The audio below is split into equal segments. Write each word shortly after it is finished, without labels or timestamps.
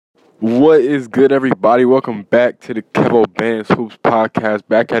What is good, everybody? Welcome back to the Kevo Bands Hoops Podcast.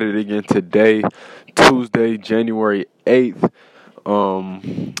 Back at it again today, Tuesday, January 8th.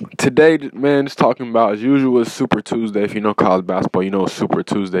 Today, man, just talking about, as usual, it's Super Tuesday. If you know college basketball, you know what Super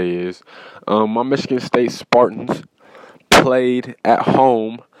Tuesday is. My Michigan State Spartans played at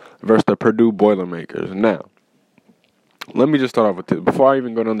home versus the Purdue Boilermakers. Now, let me just start off with this. Before I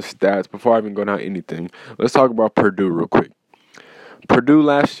even go down the stats, before I even go down anything, let's talk about Purdue real quick. Purdue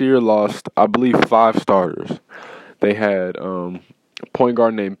last year lost, I believe, 5 starters. They had a point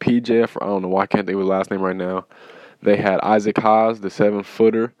guard named PJ. I don't know why I can't think of his last name right now. They had Isaac Haas, the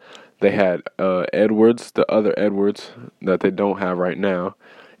 7-footer. They had Edwards, the other Edwards that they don't have right now.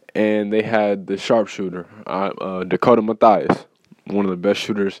 And they had the sharpshooter, Dakota Mathias, one of the best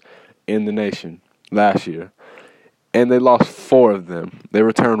shooters in the nation last year. And they lost 4 of them. They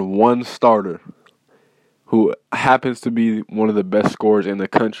returned 1 starter, who happens to be one of the best scorers in the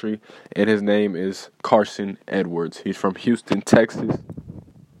country, and his name is Carson Edwards. He's from Houston, Texas.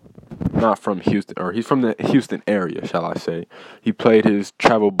 Not from Houston, or he's from the Houston area, shall I say. He played his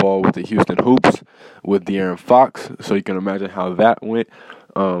travel ball with the Houston Hoops with De'Aaron Fox, so you can imagine how that went,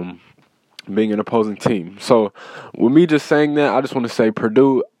 being an opposing team. So with me just saying that, I just want to say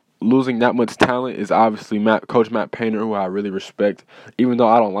Purdue losing that much talent is obviously Coach Matt Painter, who I really respect, even though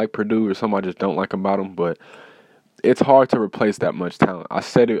I don't like Purdue or something I just don't like about him, but it's hard to replace that much talent. I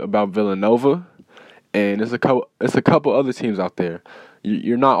said it about Villanova, and there's a couple other teams out there.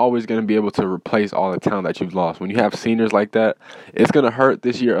 You're not always going to be able to replace all the talent that you've lost. When you have seniors like that, it's going to hurt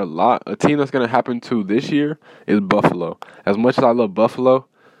this year a lot. A team that's going to happen to this year is Buffalo. As much as I love Buffalo,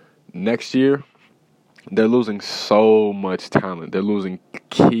 next year, they're losing so much talent. They're losing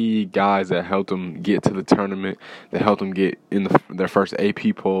key guys that helped them get to the tournament, that helped them get in their first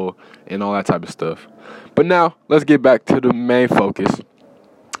AP poll, and all that type of stuff. But now, let's get back to the main focus.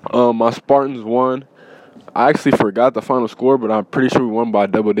 My Spartans won. I actually forgot the final score, but I'm pretty sure we won by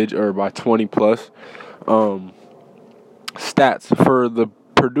double digit, or by 20 plus. Stats for the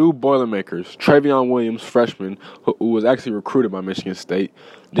Purdue Boilermakers: Travion Williams, freshman, who was actually recruited by Michigan State,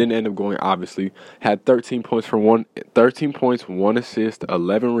 didn't end up going, obviously, had 13 points, 1 assist,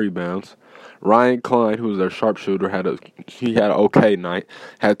 11 rebounds. Ryan Klein, who was their sharpshooter, had an okay night,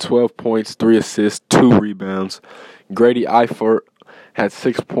 had 12 points, 3 assists, 2 rebounds. Grady Eifert had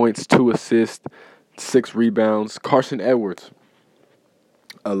 6 points, 2 assists, 6 rebounds. Carson Edwards,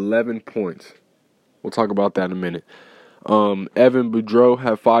 11 points. We'll talk about that in a minute. Evan Boudreaux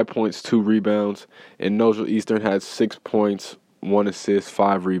had 5 points, 2 rebounds, and Nigel Eastern had 6 points, 1 assist,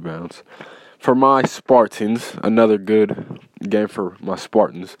 5 rebounds. For my Spartans, another good game for my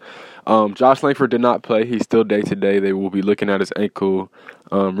Spartans. Josh Langford did not play. He's still day-to-day. They will be looking at his ankle,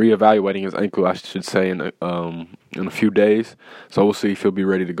 reevaluating his ankle, I should say, in a few days. So we'll see if he'll be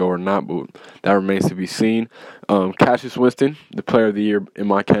ready to go or not, but that remains to be seen. Cassius Winston, the player of the year in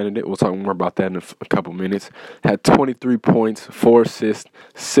my candidate, we'll talk more about that in a couple minutes, had 23 points, 4 assists,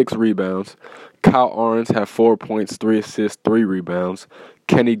 6 rebounds. Kyle Ahrens had 4 points, 3 assists, 3 rebounds.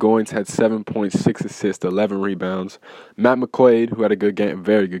 Kenny Goins had 7 points, 6 assists, 11 rebounds. Matt McQuaid, who had a good game,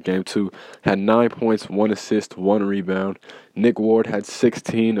 very good game too, had 9 points, 1 assist, 1 rebound. Nick Ward had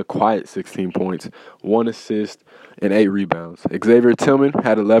a quiet 16 points, 1 assist, and 8 rebounds. Xavier Tillman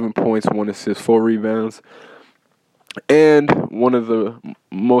had 11 points, 1 assist, 4 rebounds. And one of the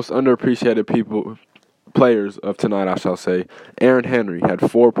most underappreciated players of tonight, I shall say, Aaron Henry had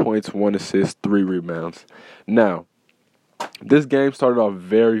 4 points, 1 assist, 3 rebounds. Now, this game started off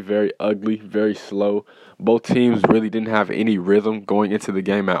very, very ugly, very slow. Both teams really didn't have any rhythm going into the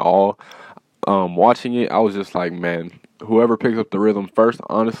game at all. Watching it, I was just like, man, whoever picks up the rhythm first,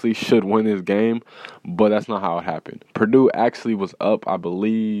 honestly, should win this game. But that's not how it happened. Purdue actually was up, I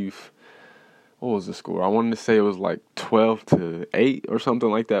believe. What was the score? I wanted to say it was like 12-8 or something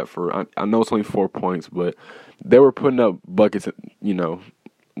like that. I know it's only 4 points, but they were putting up buckets,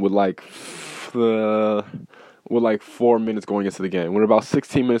 with like 4 minutes going into the game. With about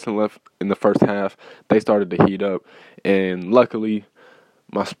 16 minutes left in the first half, they started to heat up, and luckily,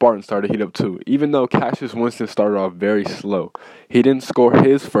 my Spartans started to heat up too. Even though Cassius Winston started off very slow, he didn't score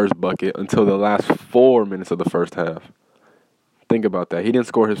his first bucket until the last 4 minutes of the first half. Think about that. He didn't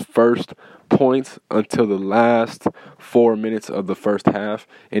score his first points until the last 4 minutes of the first half,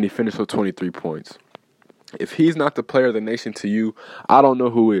 and he finished with 23 points. If he's not the player of the nation to you, I don't know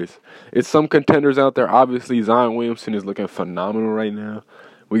who is. It's some contenders out there. Obviously, Zion Williamson is looking phenomenal right now.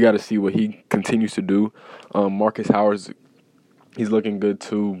 We got to see what he continues to do. Marcus Howard's, he's looking good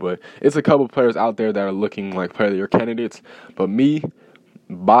too. But it's a couple players out there that are looking like player of the year candidates. But me,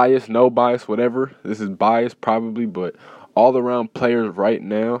 no bias, whatever. This is bias probably, but all-around players right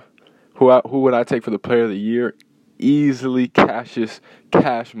now, Who would I take for the player of the year? Easily Cash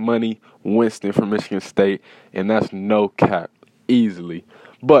Money Winston from Michigan State, and that's no cap. Easily.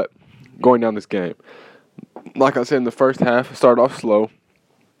 But going down this game, like I said in the first half, it started off slow.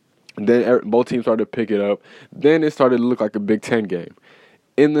 Then both teams started to pick it up. Then it started to look like a Big Ten game.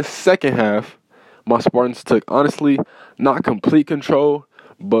 In the second half, my Spartans took, honestly, not complete control,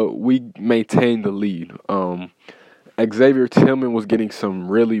 but we maintained the lead. Xavier Tillman was getting some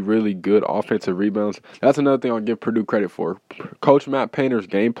really, really good offensive rebounds. That's another thing I'll give Purdue credit for. Coach Matt Painter's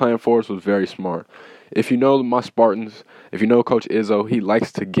game plan for us was very smart. If you know my Spartans, if you know Coach Izzo, he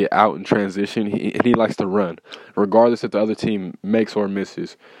likes to get out and transition, and he likes to run, regardless if the other team makes or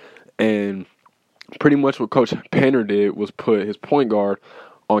misses. And pretty much what Coach Painter did was put his point guard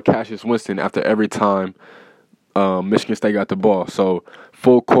on Cassius Winston after every time Michigan State got the ball. So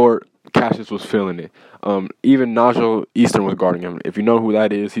full court, Cassius was feeling it. Even Najee Easton was guarding him. If you know who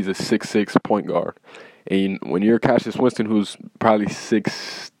that is, he's a 6'6" point guard. And when you're Cassius Winston, who's probably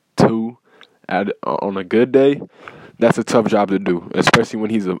 6'2", on a good day, that's a tough job to do, especially when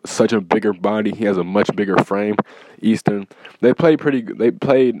he's such a bigger body. He has a much bigger frame. Easton, they played pretty good.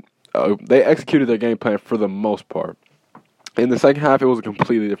 They executed their game plan for the most part. In the second half, it was a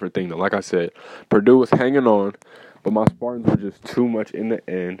completely different thing, though. Like I said, Purdue was hanging on, but my Spartans were just too much in the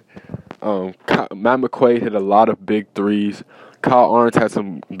end. Matt McQuaid hit a lot of big threes. Kyle Arntz had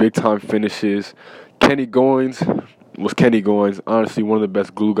some big-time finishes. Kenny Goins was Kenny Goins. Honestly, one of the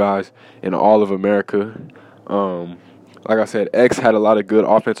best glue guys in all of America. Like I said, X had a lot of good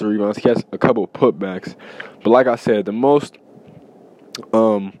offensive rebounds. He has a couple of putbacks. But like I said, the most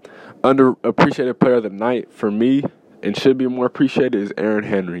underappreciated player of the night for me, and should be more appreciated, is Aaron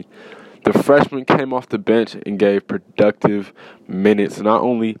Henry. The freshman came off the bench and gave productive minutes, not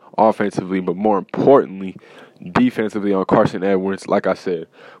only offensively, but more importantly, defensively on Carson Edwards, like I said,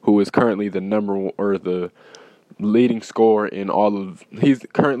 who is currently the leading scorer in all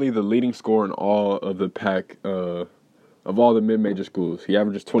of the pack of all the mid-major schools. He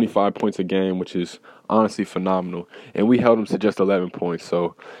averages 25 points a game, which is honestly phenomenal. And we held him to just 11 points.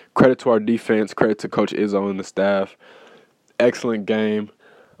 So credit to our defense, credit to Coach Izzo and the staff. Excellent game.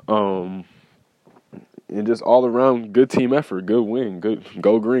 And just all around good team effort, good win, good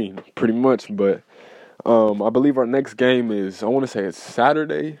go green, pretty much. But I believe our next game is, I want to say it's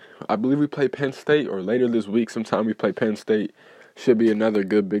Saturday. I believe we play Penn State, or later this week sometime we play Penn State. Should be another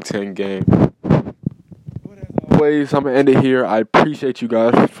good Big Ten game. Anyways, I'm going to end it here. I appreciate you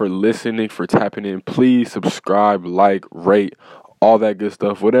guys for listening, for tapping in. Please subscribe, like, rate, all that good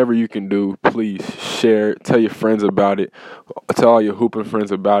stuff. Whatever you can do, please share it. Tell your friends about it. Tell all your hooping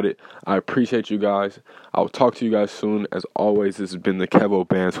friends about it. I appreciate you guys. I'll talk to you guys soon. As always, this has been the Kevo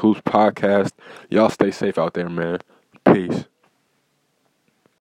Bands Hoops Podcast. Y'all stay safe out there, man. Peace.